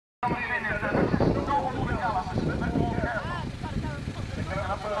Coach,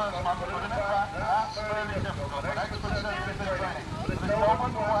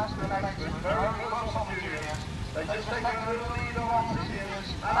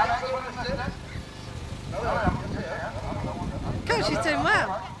 she's doing well.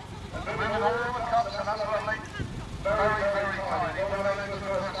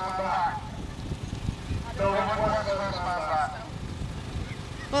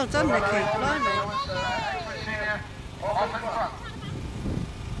 Well done, Nikki. Blimey.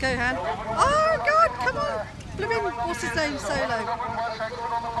 Go, Han. Oh, God, come on. Blooming, what's his name, Solo?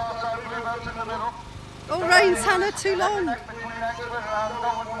 Oh, Reigns, Hannah, too long.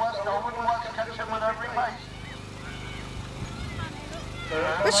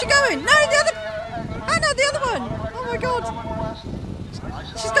 Where's she going? No, the other... Hannah, the other one. Oh, my God.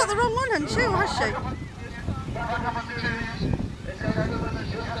 She's got the wrong one, hasn't she, or has she?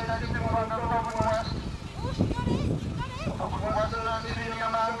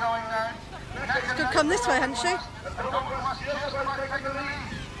 She could come this way, hadn't she?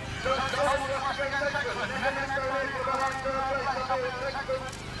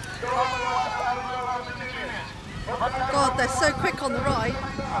 God, they're so quick on the right.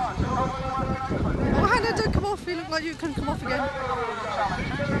 Oh, Hannah, don't come off. You look like you can come off again.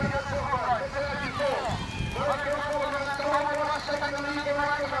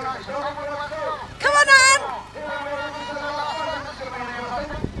 Come on, Anne!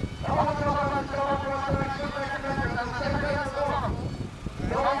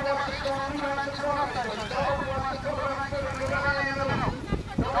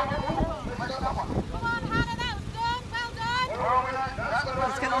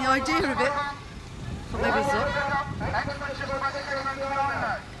 Let's get the idea of it. But maybe it's not.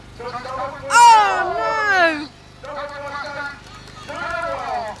 Oh no!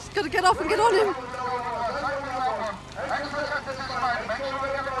 She's got to get off and get on him.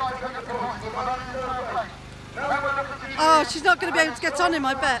 Oh, she's not going to be able to get on him,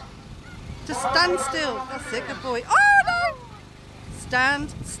 I bet. Just stand still. That's it, good boy. Oh no!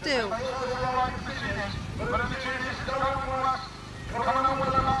 Stand still.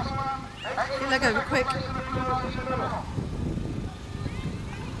 Leg over quick.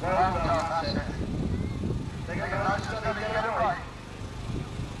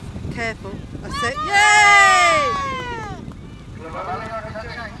 Careful. That's it. Yay!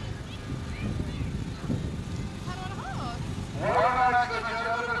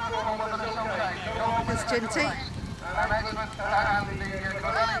 That's Ginty.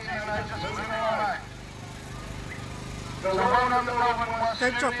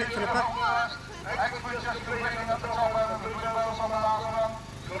 Don't drop it, Philippa.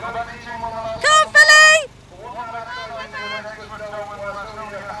 Come on, Philly!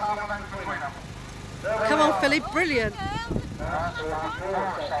 Come on, Philly, brilliant.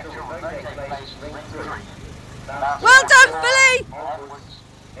 Well done, Philly!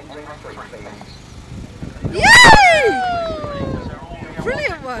 Yay!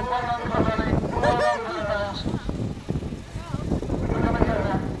 Brilliant one.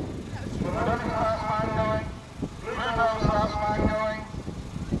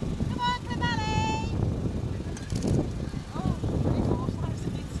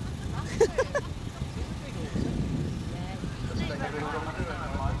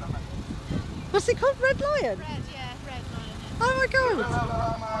 What's it called? Red Lion? Red, yeah, Red Lion. Oh my God!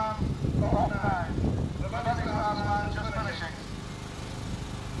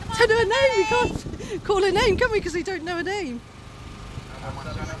 Don't know her name, we can't call her name, can we? Because we don't know her name. I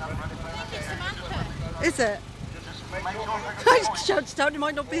think it's Samantha. Is it? I just it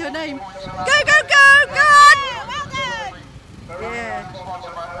might not be her name. Go, go, go! Go on! Well done! Yeah.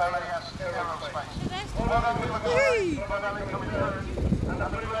 Hey.